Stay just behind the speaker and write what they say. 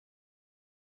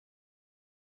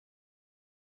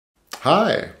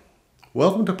Hi!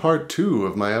 Welcome to part 2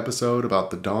 of my episode about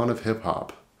the dawn of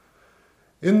hip-hop.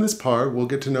 In this part, we'll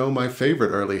get to know my favorite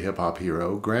early hip-hop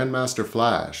hero, Grandmaster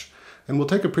Flash, and we'll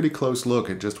take a pretty close look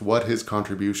at just what his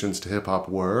contributions to hip-hop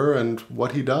were and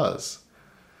what he does.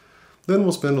 Then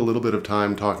we'll spend a little bit of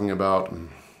time talking about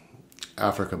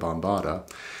Africa Bambaata,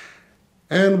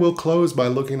 and we'll close by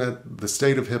looking at the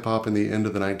state of hip-hop in the end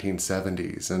of the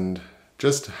 1970s and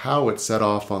just how it set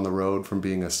off on the road from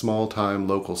being a small-time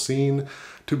local scene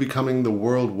to becoming the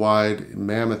worldwide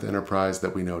mammoth enterprise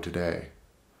that we know today.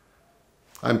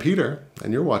 I'm Peter,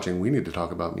 and you're watching We Need to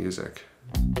Talk About Music.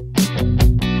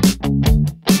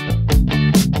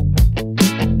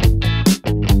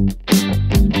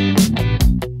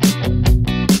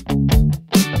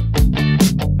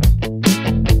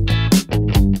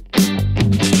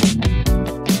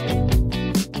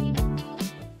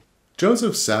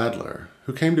 Joseph Sadler,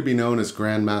 who came to be known as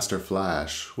Grandmaster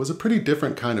Flash, was a pretty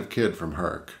different kind of kid from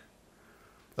Herc.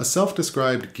 A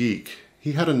self-described geek,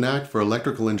 he had a knack for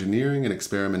electrical engineering and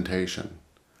experimentation.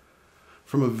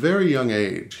 From a very young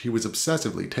age, he was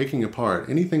obsessively taking apart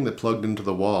anything that plugged into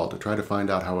the wall to try to find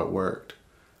out how it worked.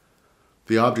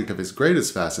 The object of his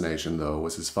greatest fascination, though,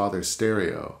 was his father's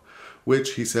stereo,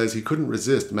 which he says he couldn't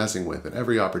resist messing with at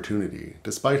every opportunity,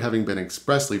 despite having been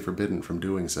expressly forbidden from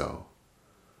doing so.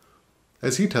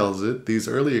 As he tells it, these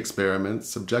early experiments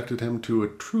subjected him to a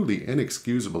truly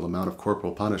inexcusable amount of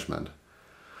corporal punishment.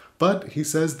 But he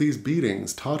says these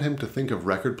beatings taught him to think of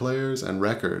record players and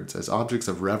records as objects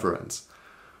of reverence,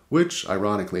 which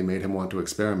ironically made him want to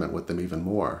experiment with them even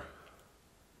more.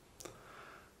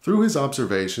 Through his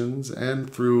observations and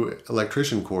through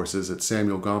electrician courses at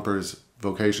Samuel Gomper's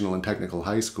Vocational and Technical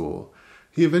High School,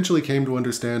 he eventually came to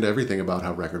understand everything about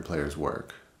how record players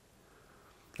work.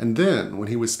 And then, when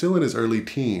he was still in his early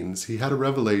teens, he had a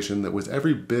revelation that was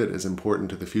every bit as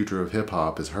important to the future of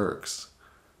hip-hop as Herc's.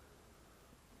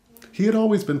 He had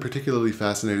always been particularly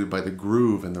fascinated by the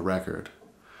groove in the record,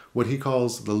 what he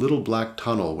calls the little black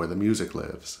tunnel where the music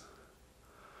lives.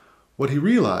 What he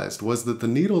realized was that the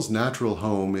needle's natural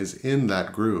home is in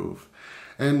that groove,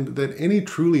 and that any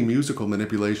truly musical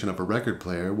manipulation of a record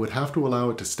player would have to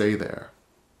allow it to stay there.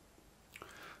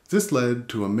 This led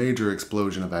to a major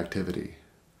explosion of activity.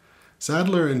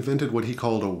 Sadler invented what he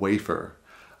called a wafer,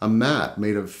 a mat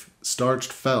made of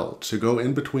starched felt to go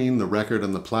in between the record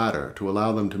and the platter to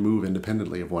allow them to move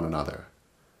independently of one another.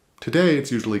 Today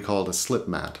it's usually called a slip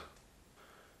mat.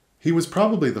 He was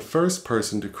probably the first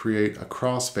person to create a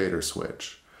crossfader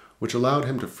switch, which allowed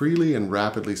him to freely and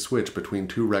rapidly switch between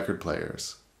two record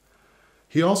players.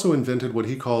 He also invented what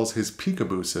he calls his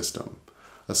peekaboo system,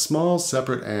 a small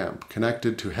separate amp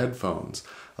connected to headphones,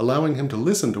 allowing him to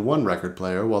listen to one record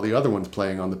player while the other one's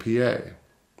playing on the PA.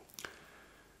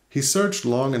 He searched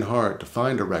long and hard to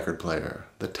find a record player,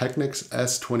 the Technics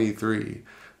S23,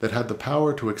 that had the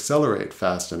power to accelerate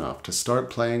fast enough to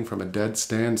start playing from a dead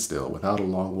standstill without a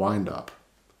long wind-up.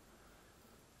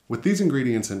 With these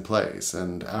ingredients in place,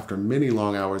 and after many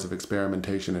long hours of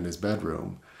experimentation in his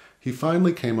bedroom, he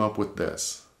finally came up with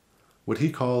this, what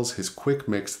he calls his quick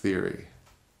mix theory.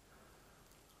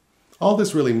 All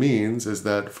this really means is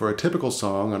that for a typical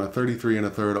song on a 33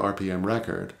 1/3 RPM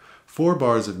record, 4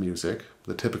 bars of music,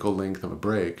 the typical length of a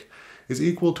break, is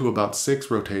equal to about 6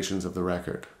 rotations of the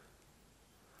record.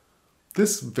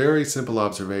 This very simple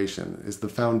observation is the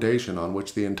foundation on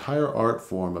which the entire art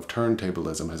form of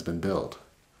turntablism has been built.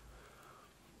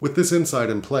 With this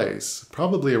insight in place,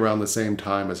 probably around the same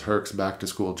time as Herc's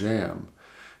back-to-school jam,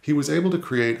 he was able to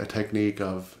create a technique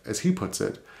of, as he puts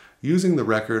it, using the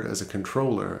record as a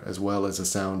controller as well as a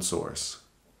sound source.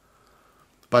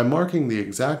 By marking the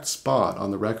exact spot on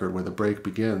the record where the break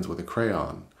begins with a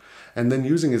crayon, and then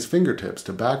using his fingertips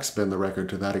to backspin the record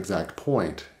to that exact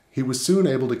point, he was soon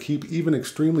able to keep even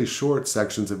extremely short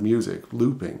sections of music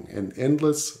looping in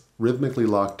endless, rhythmically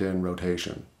locked-in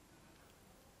rotation.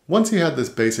 Once he had this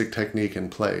basic technique in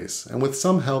place, and with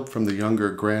some help from the younger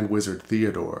Grand Wizard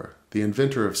Theodore, the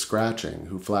inventor of scratching,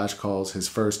 who Flash calls his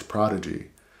first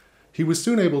prodigy, he was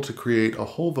soon able to create a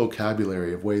whole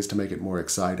vocabulary of ways to make it more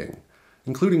exciting,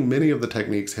 including many of the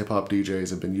techniques hip-hop DJs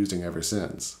have been using ever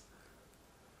since.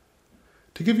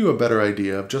 To give you a better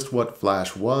idea of just what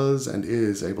Flash was and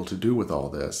is able to do with all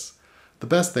this, the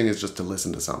best thing is just to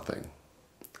listen to something.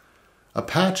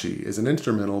 Apache is an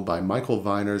instrumental by Michael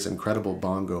Viner's Incredible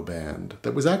Bongo Band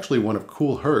that was actually one of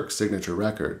Kool Herc's signature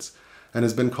records and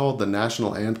has been called the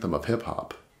national anthem of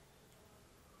hip-hop.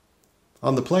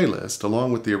 On the playlist,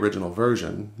 along with the original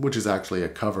version, which is actually a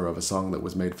cover of a song that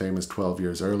was made famous 12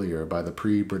 years earlier by the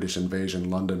pre-British invasion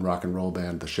London rock and roll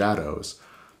band The Shadows,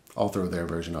 I'll throw their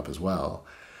version up as well,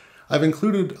 I've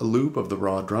included a loop of the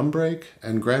raw drum break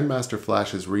and Grandmaster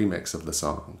Flash's remix of the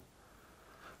song.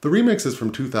 The remix is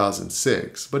from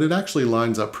 2006, but it actually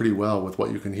lines up pretty well with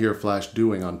what you can hear Flash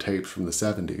doing on tapes from the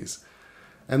 70s,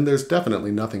 and there's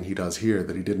definitely nothing he does here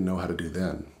that he didn't know how to do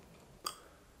then.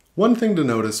 One thing to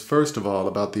notice first of all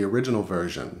about the original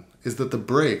version is that the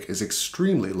break is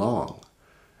extremely long.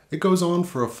 It goes on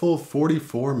for a full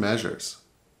 44 measures.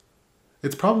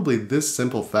 It's probably this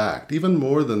simple fact, even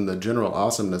more than the general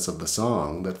awesomeness of the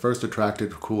song, that first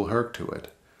attracted Kool Herc to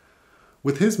it.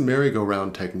 With his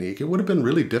merry-go-round technique, it would have been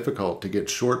really difficult to get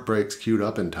short breaks queued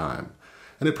up in time,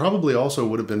 and it probably also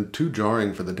would have been too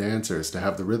jarring for the dancers to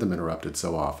have the rhythm interrupted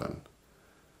so often.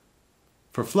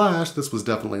 For Flash, this was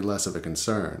definitely less of a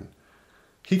concern.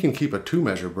 He can keep a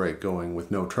 2-measure break going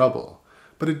with no trouble,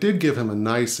 but it did give him a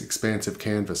nice, expansive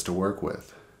canvas to work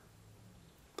with.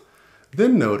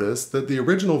 Then notice that the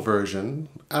original version,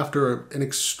 after an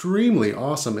extremely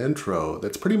awesome intro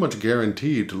that's pretty much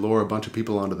guaranteed to lure a bunch of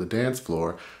people onto the dance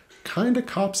floor, kinda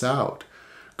cops out,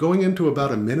 going into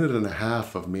about a minute and a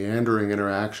half of meandering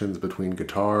interactions between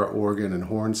guitar, organ, and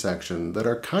horn section that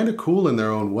are kinda cool in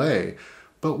their own way,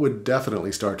 but would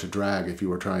definitely start to drag if you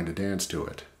were trying to dance to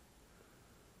it.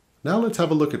 Now let's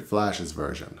have a look at Flash's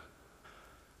version.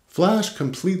 Flash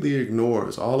completely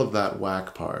ignores all of that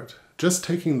whack part, just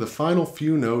taking the final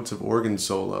few notes of organ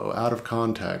solo out of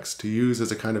context to use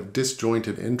as a kind of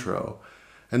disjointed intro,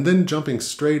 and then jumping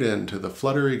straight into the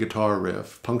fluttery guitar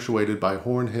riff, punctuated by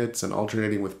horn hits and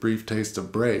alternating with brief tastes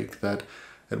of break that,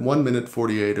 at 1 minute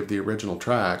 48 of the original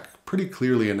track, pretty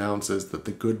clearly announces that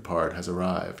the good part has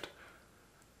arrived.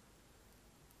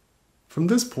 From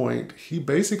this point, he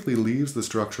basically leaves the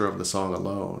structure of the song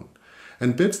alone,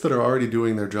 and bits that are already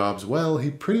doing their jobs well, he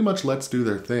pretty much lets do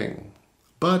their thing.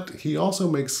 But he also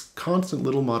makes constant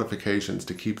little modifications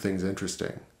to keep things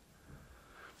interesting.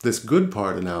 This good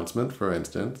part announcement, for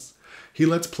instance, he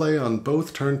lets play on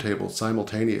both turntables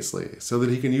simultaneously so that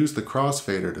he can use the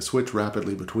crossfader to switch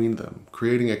rapidly between them,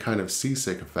 creating a kind of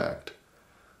seasick effect.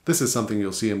 This is something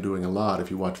you'll see him doing a lot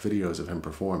if you watch videos of him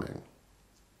performing.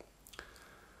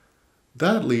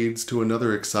 That leads to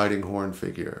another exciting horn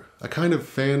figure, a kind of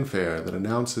fanfare that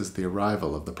announces the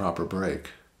arrival of the proper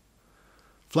break.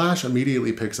 Flash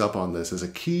immediately picks up on this as a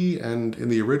key and, in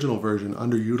the original version,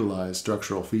 underutilized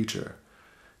structural feature.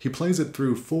 He plays it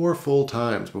through 4 full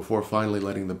times before finally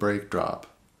letting the break drop.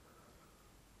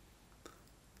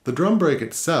 The drum break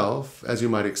itself, as you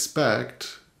might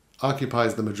expect,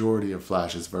 occupies the majority of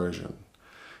Flash's version.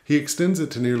 He extends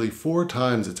it to nearly 4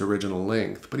 times its original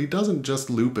length, but he doesn't just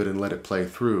loop it and let it play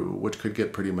through, which could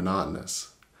get pretty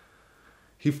monotonous.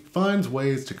 He finds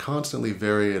ways to constantly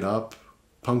vary it up,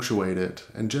 punctuate it,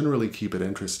 and generally keep it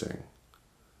interesting.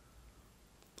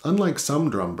 Unlike some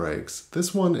drum breaks,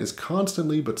 this one is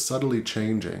constantly but subtly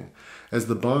changing as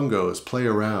the bongos play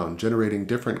around, generating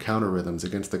different counter rhythms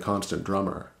against the constant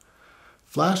drummer.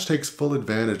 Flash takes full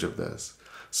advantage of this,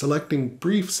 selecting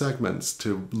brief segments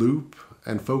to loop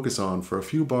and focus on for a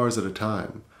few bars at a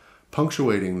time,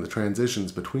 punctuating the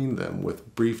transitions between them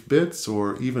with brief bits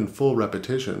or even full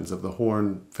repetitions of the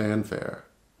horn fanfare.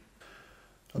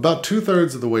 About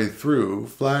 2/3 of the way through,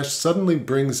 Flash suddenly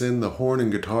brings in the horn and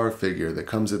guitar figure that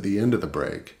comes at the end of the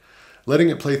break, letting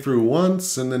it play through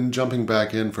once and then jumping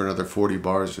back in for another 40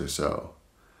 bars or so.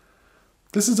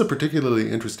 This is a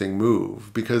particularly interesting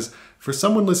move because for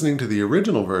someone listening to the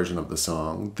original version of the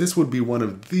song, this would be one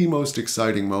of the most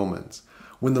exciting moments,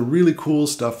 when the really cool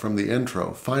stuff from the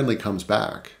intro finally comes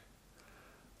back.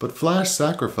 But Flash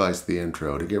sacrificed the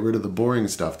intro to get rid of the boring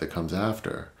stuff that comes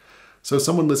after, so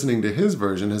someone listening to his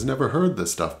version has never heard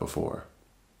this stuff before.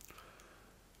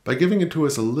 By giving it to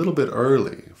us a little bit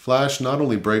early, Flash not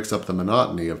only breaks up the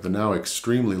monotony of the now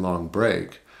extremely long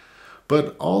break,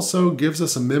 but also gives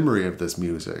us a memory of this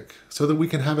music, so that we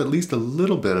can have at least a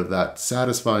little bit of that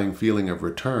satisfying feeling of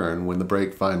return when the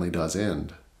break finally does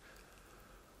end.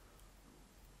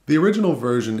 The original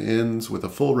version ends with a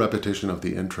full repetition of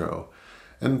the intro,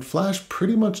 and Flash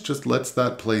pretty much just lets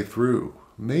that play through,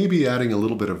 maybe adding a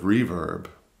little bit of reverb,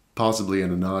 possibly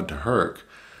in a nod to Herc,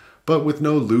 but with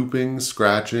no looping,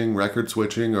 scratching, record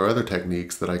switching, or other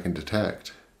techniques that I can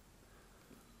detect.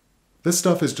 This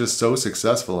stuff is just so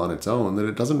successful on its own that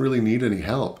it doesn't really need any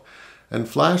help, and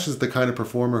Flash is the kind of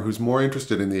performer who's more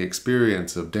interested in the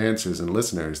experience of dancers and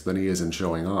listeners than he is in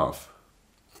showing off.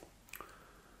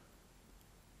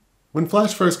 When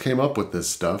Flash first came up with this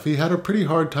stuff, he had a pretty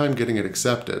hard time getting it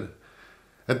accepted.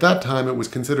 At that time, it was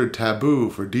considered taboo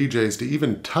for DJs to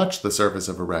even touch the surface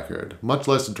of a record, much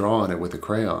less draw on it with a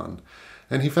crayon,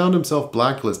 and he found himself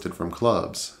blacklisted from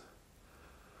clubs.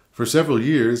 For several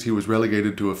years, he was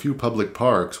relegated to a few public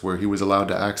parks where he was allowed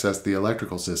to access the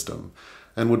electrical system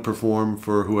and would perform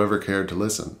for whoever cared to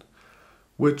listen,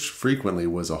 which frequently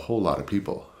was a whole lot of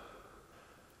people.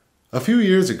 A few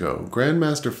years ago,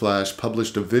 Grandmaster Flash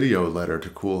published a video letter to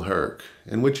Kool Herc,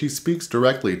 in which he speaks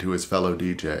directly to his fellow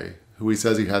DJ, who he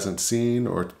says he hasn't seen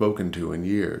or spoken to in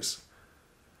years.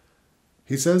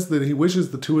 He says that he wishes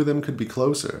the two of them could be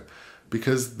closer,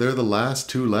 because they're the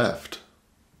last two left.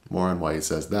 More on why he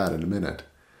says that in a minute.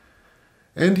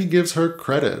 And he gives Herc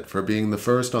credit for being the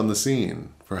first on the scene,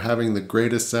 for having the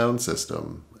greatest sound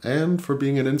system, and for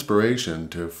being an inspiration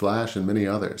to Flash and many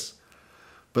others.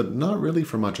 But not really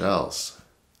for much else.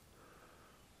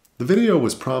 The video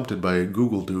was prompted by a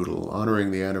Google Doodle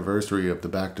honoring the anniversary of the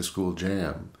Back to School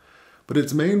Jam, but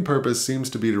its main purpose seems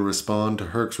to be to respond to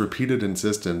Herc's repeated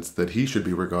insistence that he should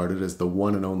be regarded as the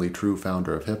one and only true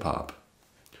founder of hip-hop.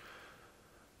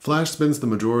 Flash spends the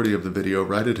majority of the video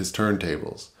right at his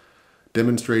turntables,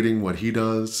 demonstrating what he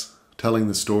does, telling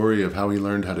the story of how he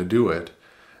learned how to do it,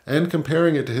 and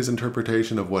comparing it to his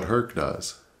interpretation of what Herc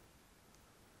does.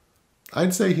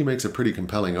 I'd say he makes a pretty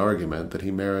compelling argument that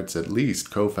he merits at least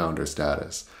co-founder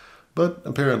status, but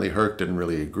apparently Herc didn't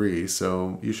really agree,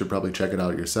 so you should probably check it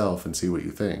out yourself and see what you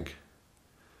think.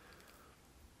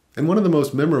 In one of the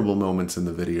most memorable moments in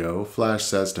the video, Flash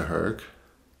says to Herc,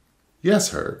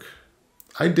 "Yes, Herc,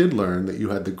 I did learn that you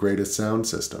had the greatest sound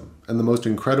system and the most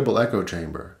incredible echo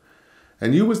chamber,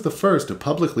 and you was the first to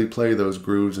publicly play those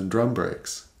grooves and drum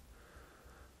breaks.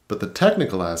 But the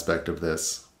technical aspect of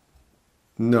this,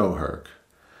 no, Herc.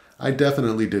 I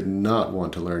definitely did not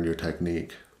want to learn your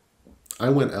technique. I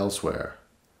went elsewhere.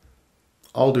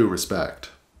 All due respect."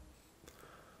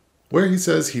 Where he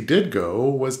says he did go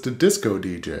was to disco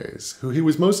DJs, who he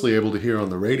was mostly able to hear on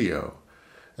the radio,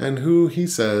 and who, he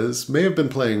says, may have been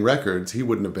playing records he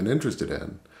wouldn't have been interested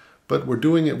in, but were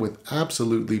doing it with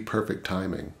absolutely perfect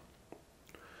timing.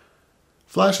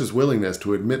 Flash's willingness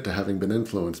to admit to having been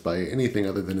influenced by anything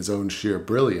other than his own sheer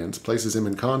brilliance places him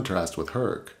in contrast with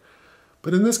Herc,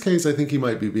 but in this case I think he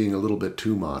might be being a little bit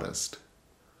too modest.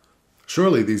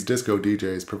 Surely these disco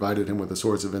DJs provided him with a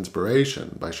source of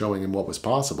inspiration by showing him what was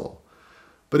possible,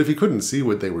 but if he couldn't see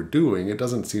what they were doing, it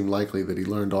doesn't seem likely that he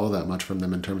learned all that much from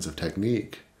them in terms of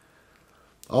technique.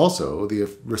 Also, the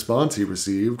response he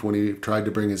received when he tried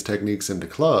to bring his techniques into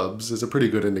clubs is a pretty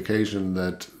good indication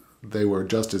that they were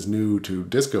just as new to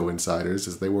disco insiders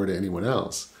as they were to anyone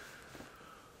else.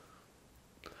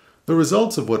 The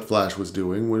results of what Flash was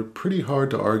doing were pretty hard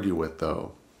to argue with,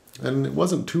 though, and it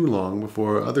wasn't too long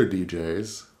before other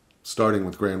DJs, starting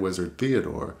with Grand Wizard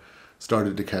Theodore,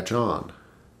 started to catch on.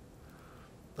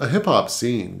 A hip-hop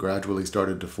scene gradually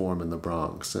started to form in the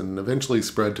Bronx and eventually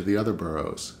spread to the other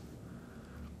boroughs.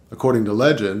 According to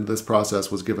legend, this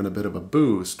process was given a bit of a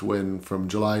boost when, from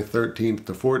July 13th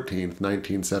to 14th,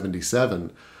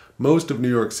 1977, most of New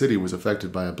York City was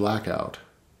affected by a blackout.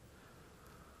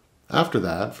 After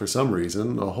that, for some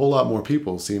reason, a whole lot more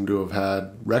people seem to have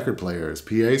had record players,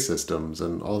 PA systems,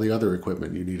 and all the other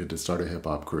equipment you needed to start a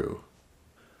hip-hop crew.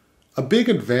 A big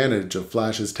advantage of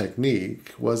Flash's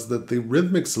technique was that the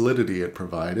rhythmic solidity it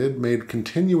provided made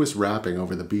continuous rapping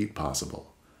over the beat possible.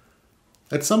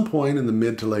 At some point in the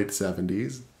mid to late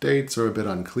 70s, dates are a bit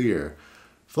unclear,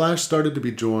 Flash started to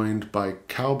be joined by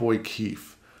Cowboy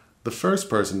Keef, the first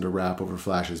person to rap over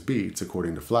Flash's beats,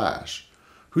 according to Flash,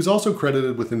 who's also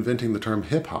credited with inventing the term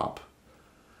hip-hop.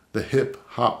 The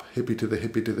hip-hop, hippie to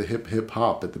the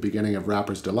hip-hip-hop at the beginning of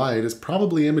Rapper's Delight is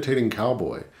probably imitating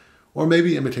Cowboy, or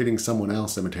maybe imitating someone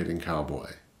else imitating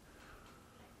Cowboy.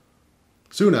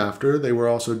 Soon after, they were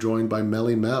also joined by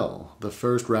Melly Mel, the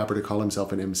first rapper to call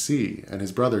himself an MC, and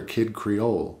his brother Kid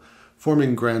Creole,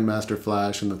 forming Grandmaster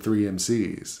Flash and the Three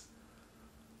MCs.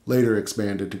 Later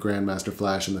expanded to Grandmaster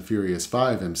Flash and the Furious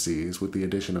Five MCs with the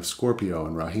addition of Scorpio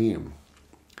and Raheem.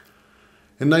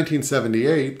 In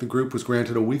 1978, the group was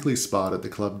granted a weekly spot at the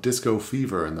club Disco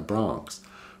Fever in the Bronx,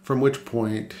 from which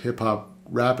point hip-hop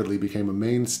rapidly became a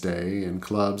mainstay in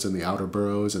clubs in the outer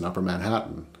boroughs and upper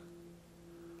Manhattan.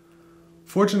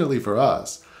 Fortunately for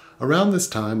us, around this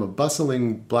time a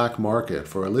bustling black market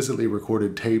for illicitly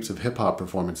recorded tapes of hip-hop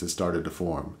performances started to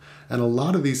form, and a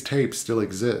lot of these tapes still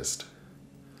exist.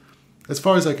 As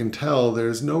far as I can tell,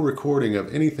 there's no recording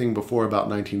of anything before about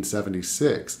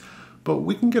 1976, but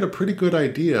we can get a pretty good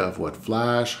idea of what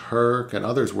Flash, Herc, and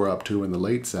others were up to in the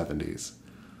late 70s.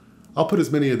 I'll put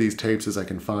as many of these tapes as I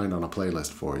can find on a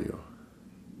playlist for you.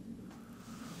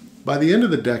 By the end of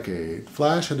the decade,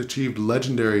 Flash had achieved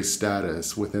legendary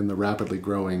status within the rapidly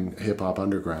growing hip-hop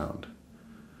underground.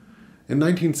 In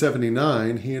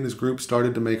 1979, he and his group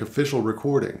started to make official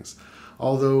recordings,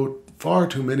 although Far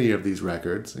too many of these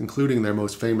records, including their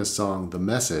most famous song, The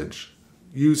Message,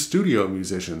 use studio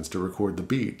musicians to record the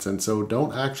beats, and so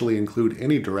don't actually include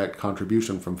any direct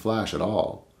contribution from Flash at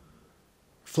all.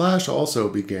 Flash also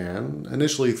began,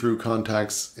 initially through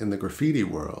contacts in the graffiti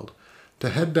world, to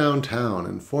head downtown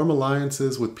and form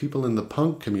alliances with people in the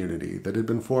punk community that had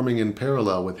been forming in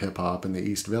parallel with hip-hop in the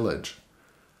East Village.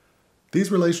 These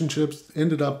relationships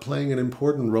ended up playing an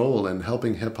important role in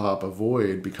helping hip-hop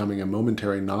avoid becoming a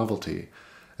momentary novelty,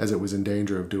 as it was in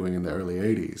danger of doing in the early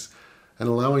 80s, and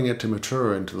allowing it to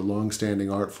mature into the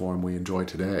long-standing art form we enjoy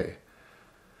today.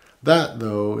 That,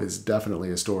 though, is definitely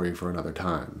a story for another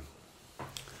time.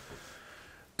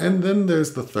 And then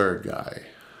there's the third guy.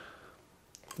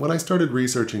 When I started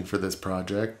researching for this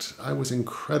project, I was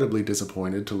incredibly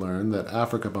disappointed to learn that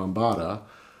Africa Bambaata,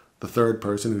 the third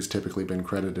person who's typically been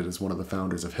credited as one of the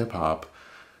founders of hip-hop,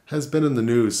 has been in the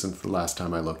news since the last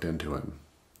time I looked into him.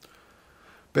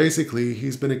 Basically,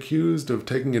 he's been accused of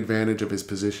taking advantage of his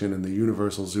position in the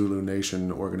Universal Zulu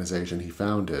Nation organization he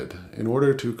founded in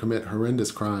order to commit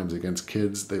horrendous crimes against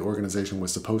kids the organization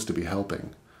was supposed to be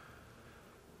helping.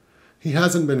 He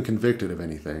hasn't been convicted of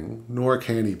anything, nor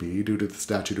can he be due to the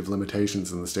statute of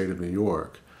limitations in the state of New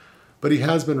York, but he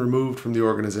has been removed from the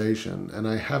organization, and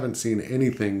I haven't seen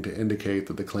anything to indicate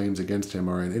that the claims against him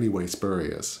are in any way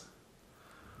spurious.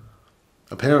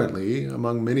 Apparently,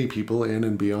 among many people in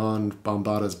and beyond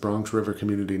Bambaata's Bronx River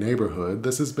community neighborhood,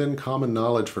 this has been common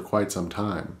knowledge for quite some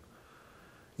time.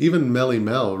 Even Melly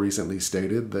Mel recently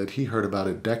stated that he heard about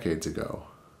it decades ago.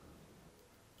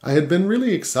 I had been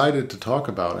really excited to talk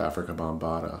about Africa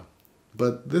Bambaata,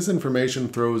 but this information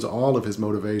throws all of his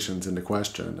motivations into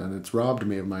question, and it's robbed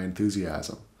me of my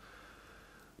enthusiasm.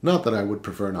 Not that I would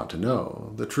prefer not to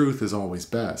know. The truth is always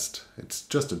best. It's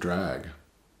just a drag.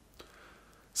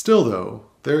 Still, though,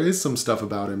 there is some stuff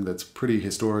about him that's pretty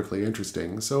historically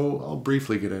interesting, so I'll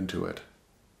briefly get into it.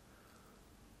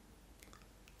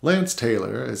 Lance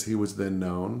Taylor, as he was then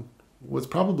known, was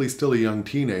probably still a young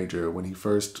teenager when he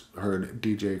first heard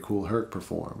DJ Kool Herc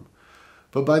perform.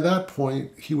 But by that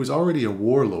point, he was already a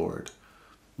warlord.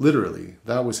 Literally,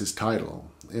 that was his title,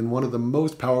 in one of the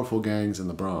most powerful gangs in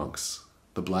the Bronx,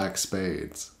 the Black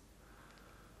Spades.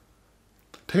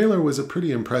 Taylor was a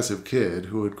pretty impressive kid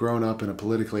who had grown up in a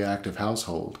politically active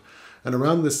household, and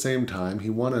around this same time he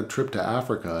won a trip to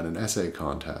Africa in an essay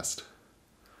contest.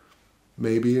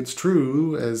 Maybe it's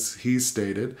true, as he's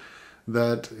stated,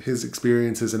 that his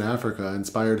experiences in Africa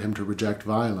inspired him to reject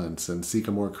violence and seek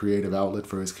a more creative outlet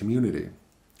for his community.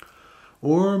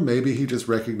 Or maybe he just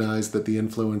recognized that the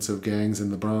influence of gangs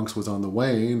in the Bronx was on the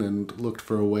wane and looked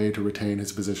for a way to retain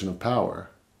his position of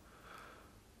power.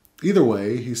 Either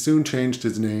way, he soon changed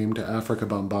his name to Africa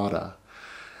Bambaata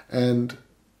and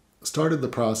started the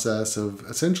process of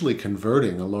essentially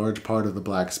converting a large part of the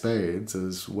Black Spades,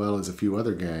 as well as a few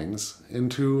other gangs,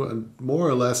 into a more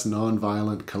or less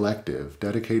non-violent collective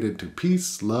dedicated to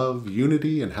peace, love,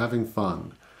 unity, and having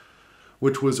fun,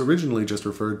 which was originally just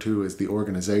referred to as the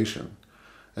organization,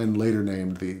 and later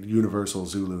named the Universal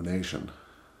Zulu Nation.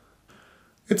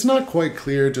 It's not quite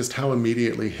clear just how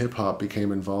immediately hip-hop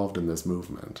became involved in this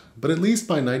movement, but at least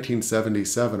by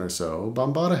 1977 or so,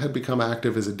 Bambaata had become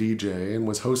active as a DJ and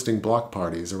was hosting block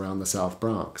parties around the South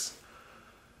Bronx.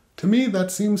 To me,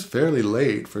 that seems fairly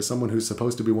late for someone who's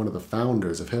supposed to be one of the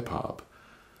founders of hip-hop.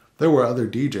 There were other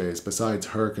DJs besides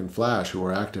Herc and Flash who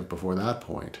were active before that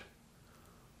point.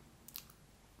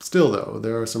 Still, though,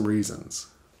 there are some reasons.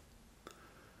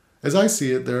 As I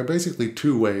see it, there are basically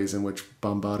two ways in which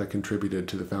Bambaata contributed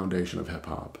to the foundation of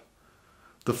hip-hop.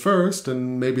 The first,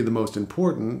 and maybe the most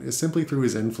important, is simply through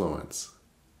his influence.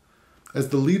 As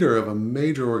the leader of a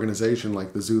major organization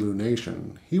like the Zulu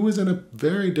Nation, he was in a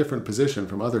very different position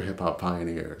from other hip-hop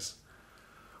pioneers.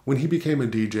 When he became a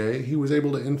DJ, he was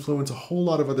able to influence a whole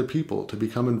lot of other people to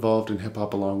become involved in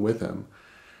hip-hop along with him,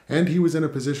 and he was in a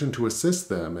position to assist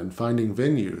them in finding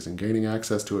venues and gaining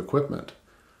access to equipment.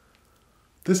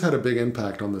 This had a big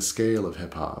impact on the scale of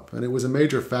hip-hop, and it was a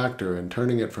major factor in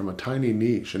turning it from a tiny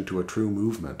niche into a true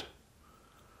movement.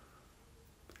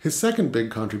 His second big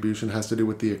contribution has to do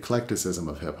with the eclecticism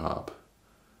of hip-hop.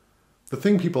 The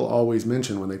thing people always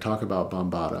mention when they talk about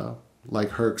Bambaata,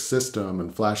 like Herc's system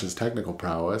and Flash's technical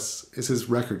prowess, is his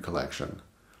record collection.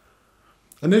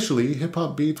 Initially,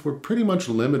 hip-hop beats were pretty much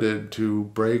limited to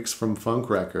breaks from funk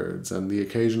records and the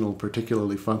occasional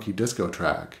particularly funky disco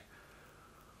track.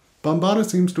 Bambaata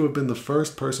seems to have been the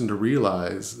first person to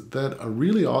realize that a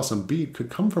really awesome beat could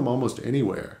come from almost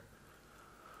anywhere.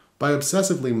 By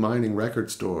obsessively mining record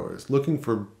stores, looking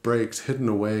for breaks hidden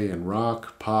away in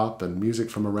rock, pop, and music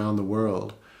from around the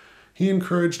world, he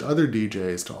encouraged other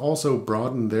DJs to also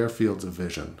broaden their fields of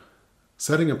vision.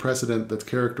 setting a precedent that's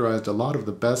characterized a lot of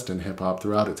the best in hip-hop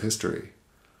throughout its history.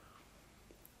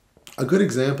 A good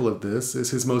example of this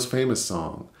is his most famous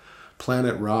song,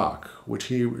 Planet Rock, which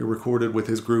he recorded with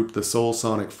his group the Soul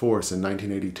Sonic Force in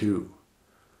 1982.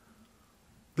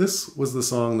 This was the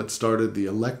song that started the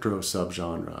electro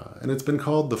subgenre, and it's been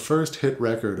called the first hit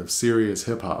record of serious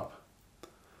hip-hop.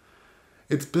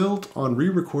 It's built on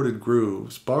re-recorded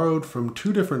grooves borrowed from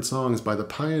two different songs by the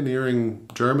pioneering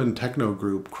German techno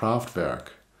group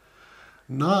Kraftwerk.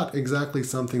 Not exactly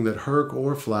something that Herc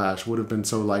or Flash would have been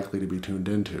so likely to be tuned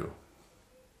into.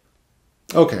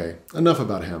 Okay, enough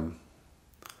about him.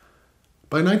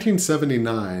 By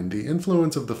 1979, the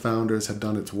influence of the founders had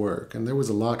done its work, and there was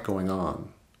a lot going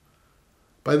on.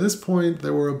 By this point,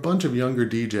 there were a bunch of younger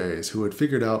DJs who had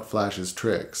figured out Flash's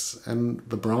tricks, and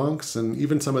the Bronx and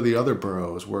even some of the other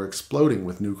boroughs were exploding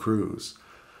with new crews,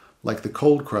 like the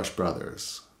Cold Crush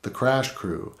Brothers, the Crash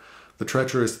Crew, the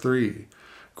Treacherous Three,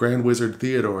 Grand Wizard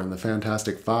Theodore and the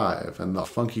Fantastic Five, and the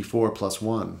Funky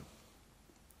 4+1.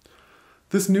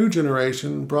 This new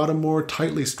generation brought a more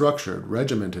tightly structured,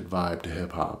 regimented vibe to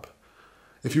hip-hop.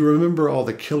 If you remember all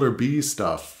the Killer Bee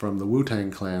stuff from the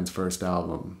Wu-Tang Clan's first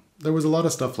album, there was a lot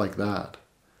of stuff like that.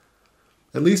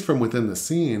 At least from within the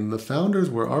scene, the founders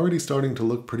were already starting to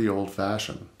look pretty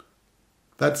old-fashioned.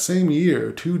 That same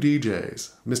year, two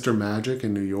DJs, Mr. Magic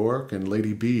in New York and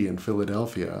Lady B in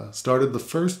Philadelphia, started the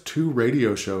first two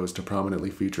radio shows to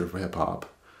prominently feature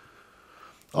hip-hop.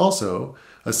 Also,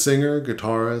 a singer,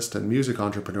 guitarist, and music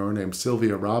entrepreneur named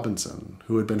Sylvia Robinson,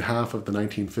 who had been half of the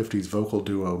 1950s vocal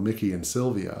duo Mickey and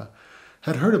Sylvia,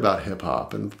 had heard about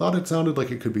hip-hop and thought it sounded like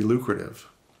it could be lucrative.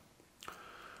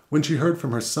 When she heard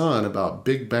from her son about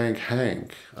Big Bank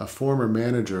Hank, a former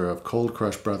manager of Cold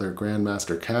Crush brother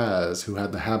Grandmaster Caz, who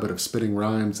had the habit of spitting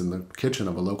rhymes in the kitchen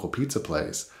of a local pizza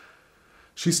place,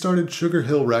 she started Sugar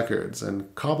Hill Records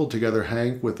and cobbled together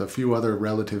Hank with a few other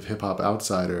relative hip-hop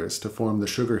outsiders to form the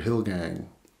Sugar Hill Gang.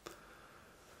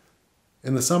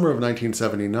 In the summer of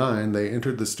 1979, they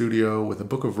entered the studio with a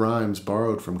book of rhymes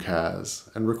borrowed from Caz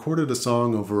and recorded a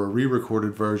song over a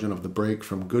re-recorded version of The Break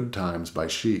from Good Times by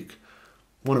Chic,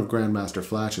 one of Grandmaster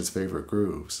Flash's favorite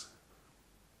grooves.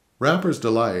 Rapper's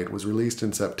Delight was released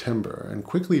in September and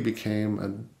quickly became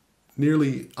a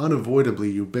nearly unavoidably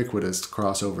ubiquitous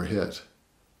crossover hit.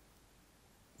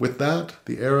 With that,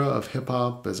 the era of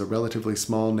hip-hop as a relatively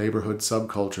small neighborhood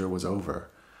subculture was over,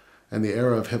 and the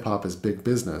era of hip-hop as big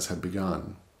business had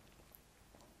begun.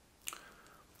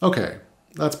 Okay,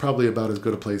 that's probably about as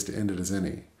good a place to end it as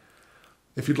any.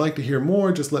 If you'd like to hear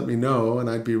more, just let me know, and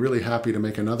I'd be really happy to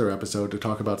make another episode to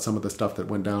talk about some of the stuff that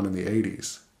went down in the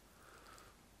 80s.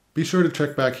 Be sure to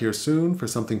check back here soon for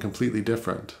something completely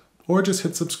different, or just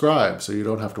hit subscribe so you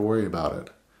don't have to worry about it.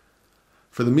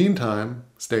 For the meantime,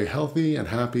 stay healthy and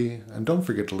happy, and don't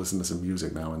forget to listen to some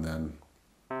music now and then.